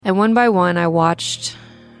And one by one, I watched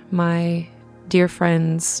my dear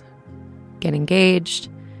friends get engaged,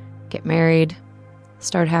 get married,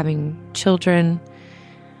 start having children.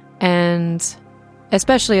 And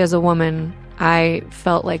especially as a woman, I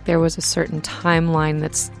felt like there was a certain timeline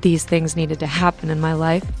that these things needed to happen in my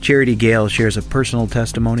life. Charity Gale shares a personal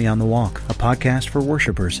testimony on The Walk, a podcast for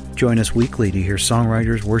worshipers. Join us weekly to hear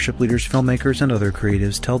songwriters, worship leaders, filmmakers, and other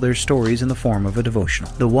creatives tell their stories in the form of a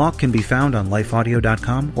devotional. The Walk can be found on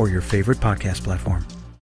lifeaudio.com or your favorite podcast platform.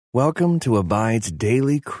 Welcome to Abide's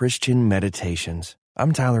Daily Christian Meditations.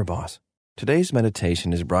 I'm Tyler Boss. Today's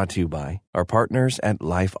meditation is brought to you by our partners at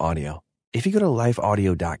Life Audio. If you go to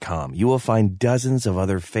lifeaudio.com, you will find dozens of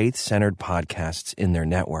other faith-centered podcasts in their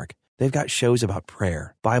network. They've got shows about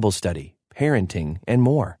prayer, Bible study, parenting, and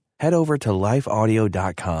more. Head over to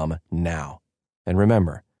lifeaudio.com now. And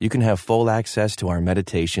remember, you can have full access to our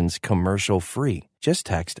meditations commercial-free. Just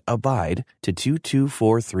text ABIDE to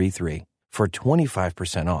 22433 for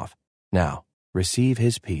 25% off. Now, receive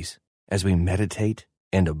His peace as we meditate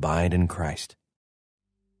and abide in Christ.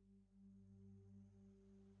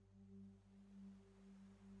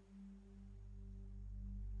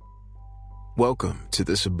 Welcome to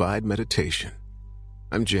this Abide Meditation.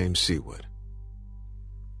 I'm James Seawood.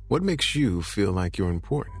 What makes you feel like you're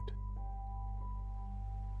important?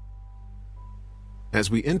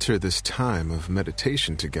 As we enter this time of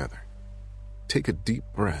meditation together, take a deep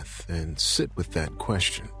breath and sit with that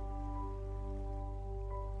question.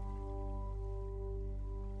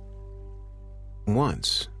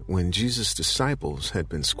 Once, when Jesus' disciples had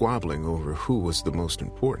been squabbling over who was the most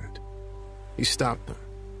important, He stopped them.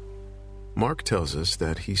 Mark tells us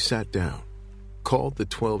that He sat down, called the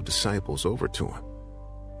 12 disciples over to Him,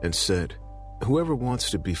 and said, "Whoever wants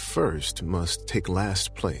to be first must take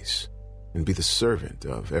last place and be the servant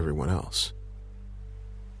of everyone else."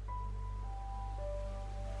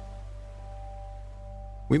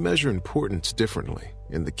 We measure importance differently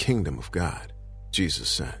in the kingdom of God, Jesus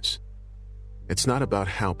says. It's not about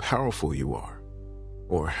how powerful you are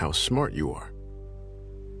or how smart you are.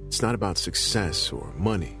 It's not about success or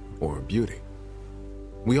money or beauty.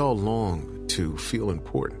 We all long to feel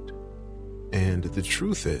important. And the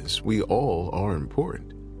truth is, we all are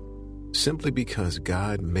important, simply because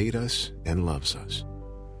God made us and loves us.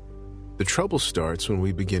 The trouble starts when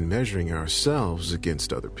we begin measuring ourselves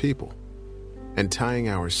against other people and tying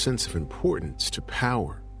our sense of importance to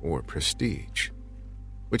power or prestige,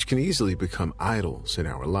 which can easily become idols in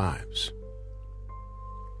our lives.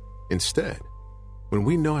 Instead, when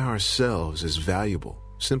we know ourselves as valuable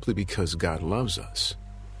simply because God loves us,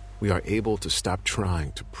 we are able to stop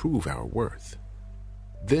trying to prove our worth.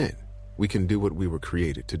 Then we can do what we were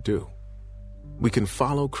created to do. We can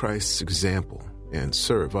follow Christ's example and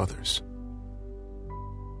serve others.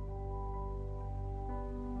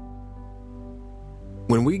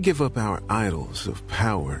 When we give up our idols of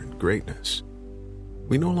power and greatness,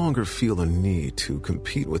 we no longer feel a need to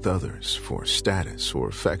compete with others for status or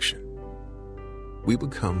affection. We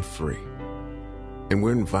become free. And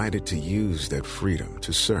we're invited to use that freedom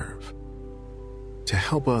to serve, to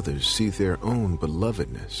help others see their own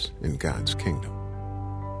belovedness in God's kingdom.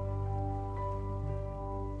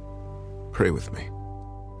 Pray with me.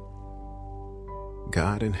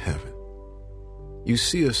 God in heaven, you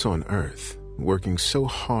see us on earth working so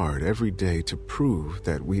hard every day to prove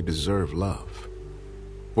that we deserve love,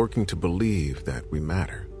 working to believe that we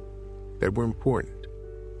matter, that we're important.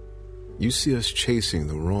 You see us chasing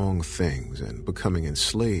the wrong things and becoming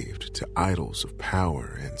enslaved to idols of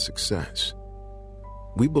power and success.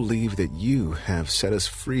 We believe that you have set us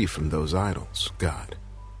free from those idols, God.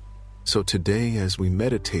 So today, as we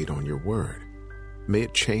meditate on your word, may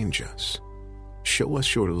it change us, show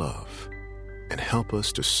us your love, and help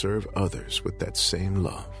us to serve others with that same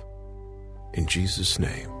love. In Jesus'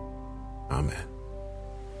 name, amen.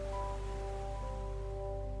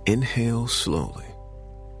 Inhale slowly.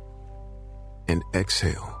 And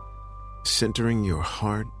exhale, centering your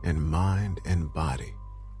heart and mind and body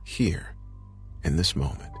here in this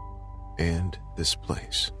moment and this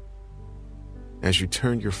place. As you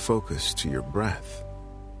turn your focus to your breath,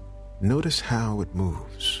 notice how it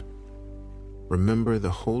moves. Remember,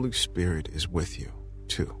 the Holy Spirit is with you,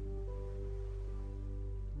 too.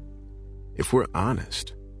 If we're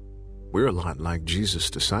honest, we're a lot like Jesus'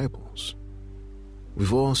 disciples.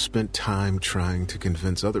 We've all spent time trying to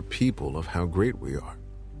convince other people of how great we are.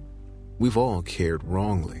 We've all cared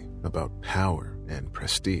wrongly about power and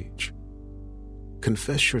prestige.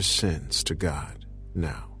 Confess your sins to God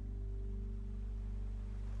now.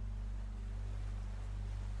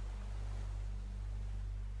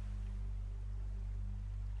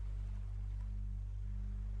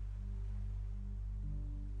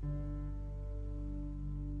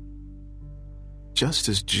 just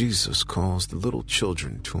as Jesus calls the little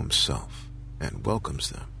children to himself and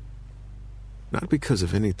welcomes them, not because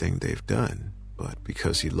of anything they've done, but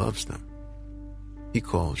because he loves them. He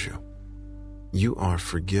calls you. You are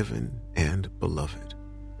forgiven and beloved.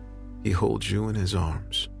 He holds you in his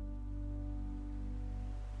arms.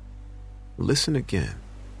 Listen again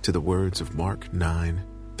to the words of Mark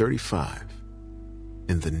 9:35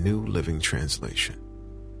 in the New Living Translation.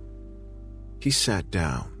 He sat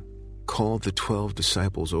down, called the 12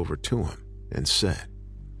 disciples over to him, and said,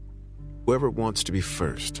 "Whoever wants to be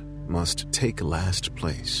first must take last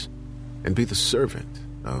place and be the servant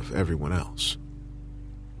of everyone else."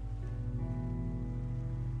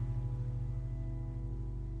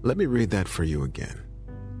 Let me read that for you again.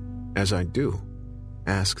 As I do,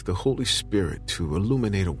 ask the Holy Spirit to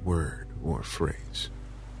illuminate a word or phrase.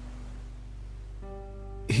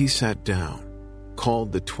 He sat down,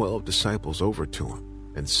 called the 12 disciples over to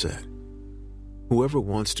him, and said, "Whoever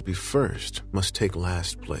wants to be first must take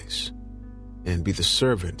last place and be the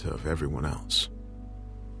servant of everyone else."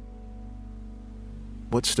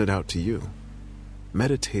 What stood out to you?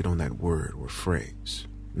 Meditate on that word or phrase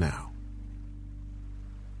now.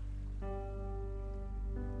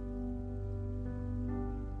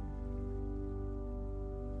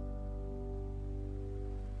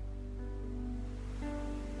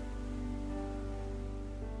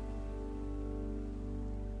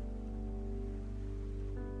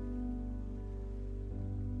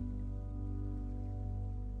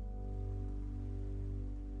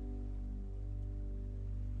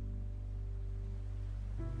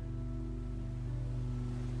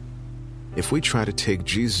 If we try to take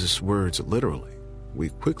Jesus' words literally, we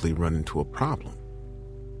quickly run into a problem.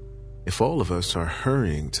 If all of us are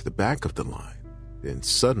hurrying to the back of the line, then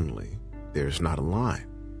suddenly there's not a line.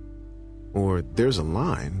 Or there's a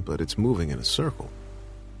line, but it's moving in a circle,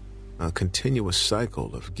 a continuous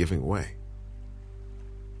cycle of giving way.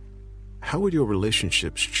 How would your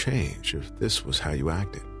relationships change if this was how you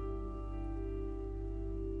acted?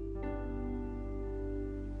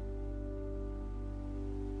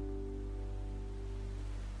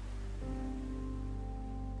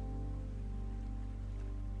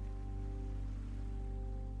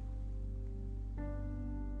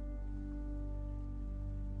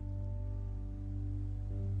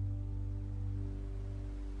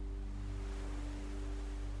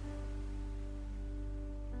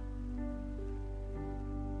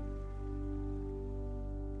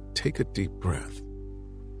 Take a deep breath.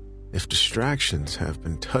 If distractions have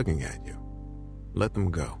been tugging at you, let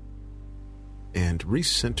them go. And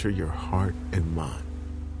recenter your heart and mind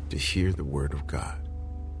to hear the word of God.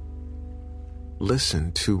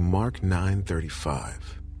 Listen to Mark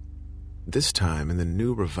 9:35, this time in the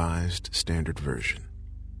New Revised Standard Version.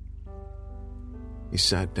 He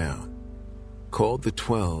sat down, called the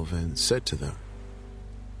 12, and said to them,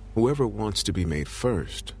 "Whoever wants to be made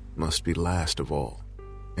first must be last of all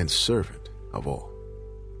and servant of all."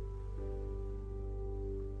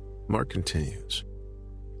 Mark continues,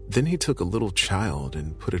 "Then he took a little child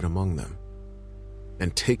and put it among them,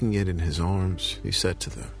 and taking it in his arms, he said to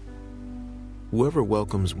them, 'Whoever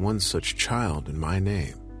welcomes one such child in my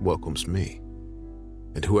name welcomes me,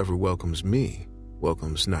 and whoever welcomes me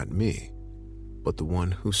welcomes not me, but the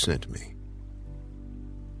one who sent me.'"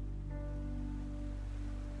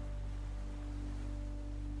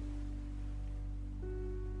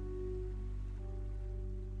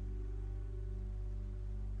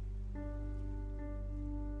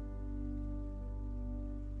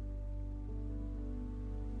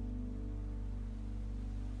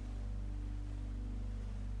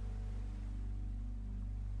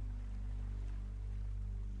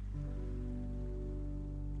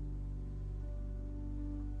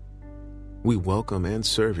 We welcome and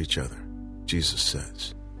serve each other, Jesus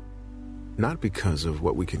says, not because of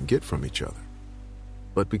what we can get from each other,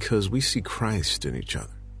 but because we see Christ in each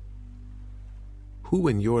other. Who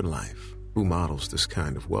in your life who models this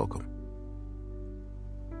kind of welcome?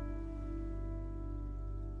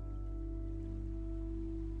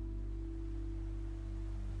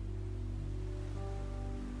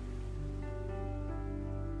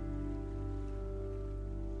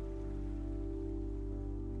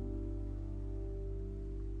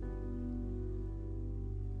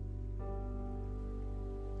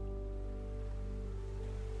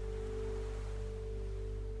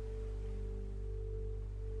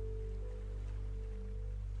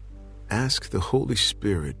 Ask the Holy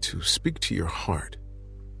Spirit to speak to your heart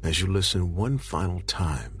as you listen one final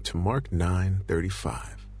time to Mark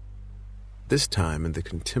 9:35, this time in the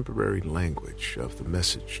contemporary language of the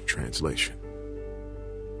Message translation.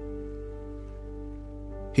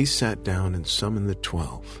 He sat down and summoned the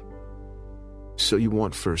 12. So you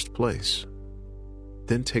want first place?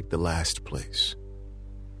 Then take the last place.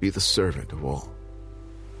 Be the servant of all.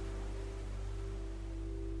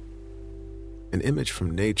 An image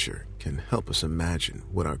from nature can help us imagine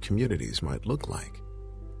what our communities might look like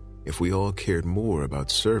if we all cared more about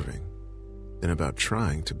serving than about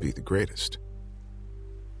trying to be the greatest.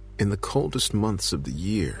 In the coldest months of the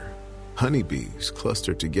year, honeybees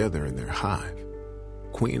cluster together in their hive,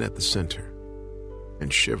 queen at the center,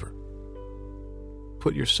 and shiver.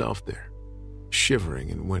 Put yourself there, shivering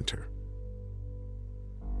in winter.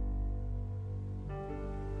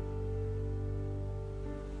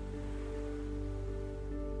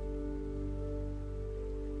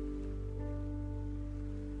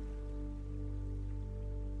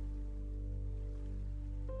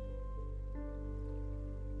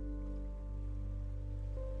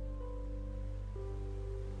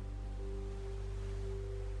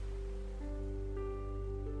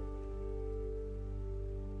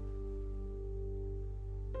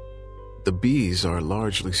 The bees are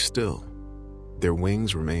largely still. Their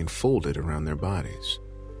wings remain folded around their bodies.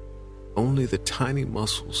 Only the tiny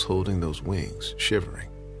muscles holding those wings shivering.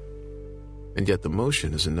 And yet the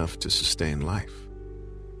motion is enough to sustain life.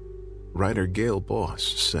 Writer Gail Boss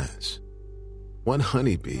says, "One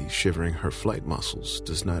honeybee shivering her flight muscles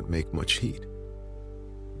does not make much heat.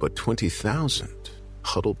 But 20,000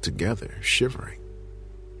 huddled together shivering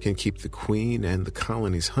can keep the queen and the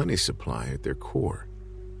colony's honey supply at their core,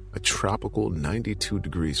 a tropical 92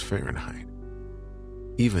 degrees Fahrenheit,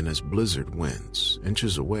 even as blizzard winds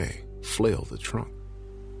inches away flail the trunk."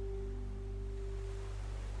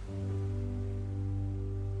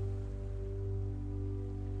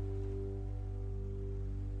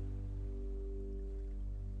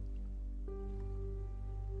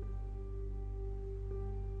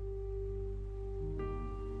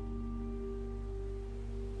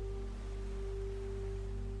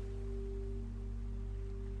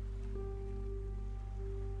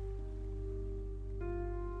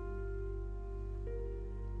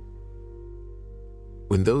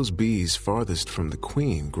 When those bees farthest from the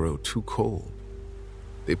queen grow too cold,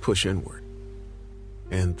 they push inward,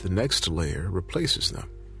 and the next layer replaces them.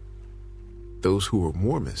 Those who are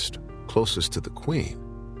warmest, closest to the queen,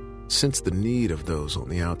 sense the need of those on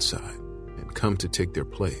the outside and come to take their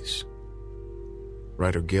place.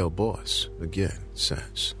 Writer Gail Boss again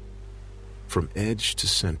says, "From edge to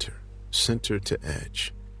center, center to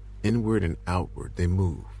edge, inward and outward they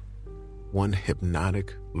move, one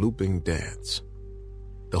hypnotic, looping dance.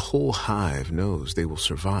 The whole hive knows they will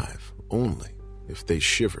survive only if they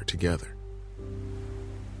shiver together."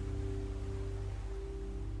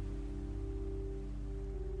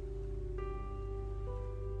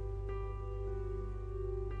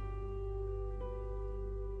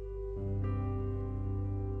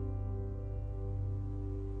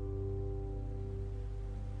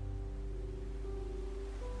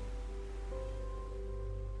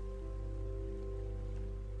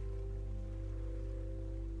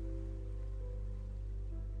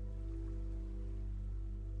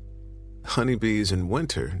 Honeybees in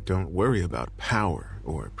winter don't worry about power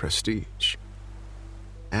or prestige.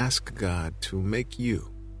 Ask God to make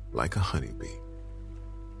you like a honeybee.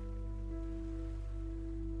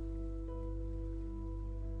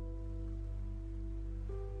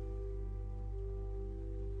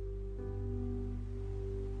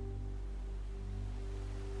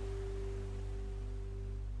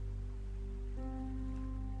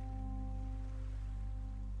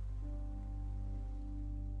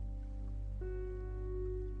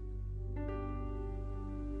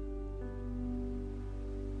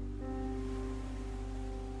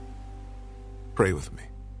 Pray with me.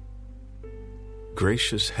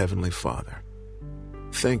 Gracious Heavenly Father,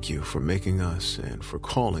 thank you for making us and for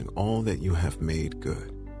calling all that you have made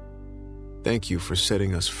good. Thank you for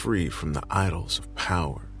setting us free from the idols of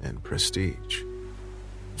power and prestige,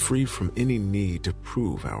 free from any need to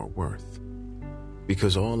prove our worth,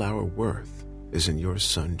 because all our worth is in your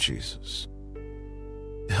Son, Jesus.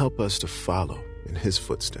 Help us to follow in his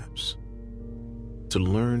footsteps, to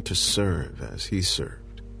learn to serve as he served,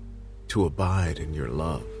 to abide in your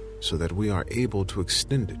love so that we are able to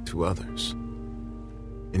extend it to others.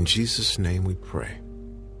 In Jesus' name we pray.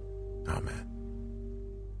 Amen.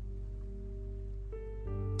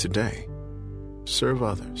 Today, serve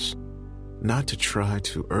others, not to try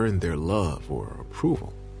to earn their love or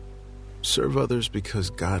approval. Serve others because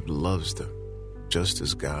God loves them, just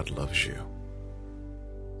as God loves you.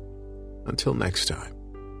 Until next time,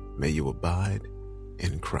 may you abide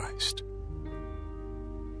in Christ.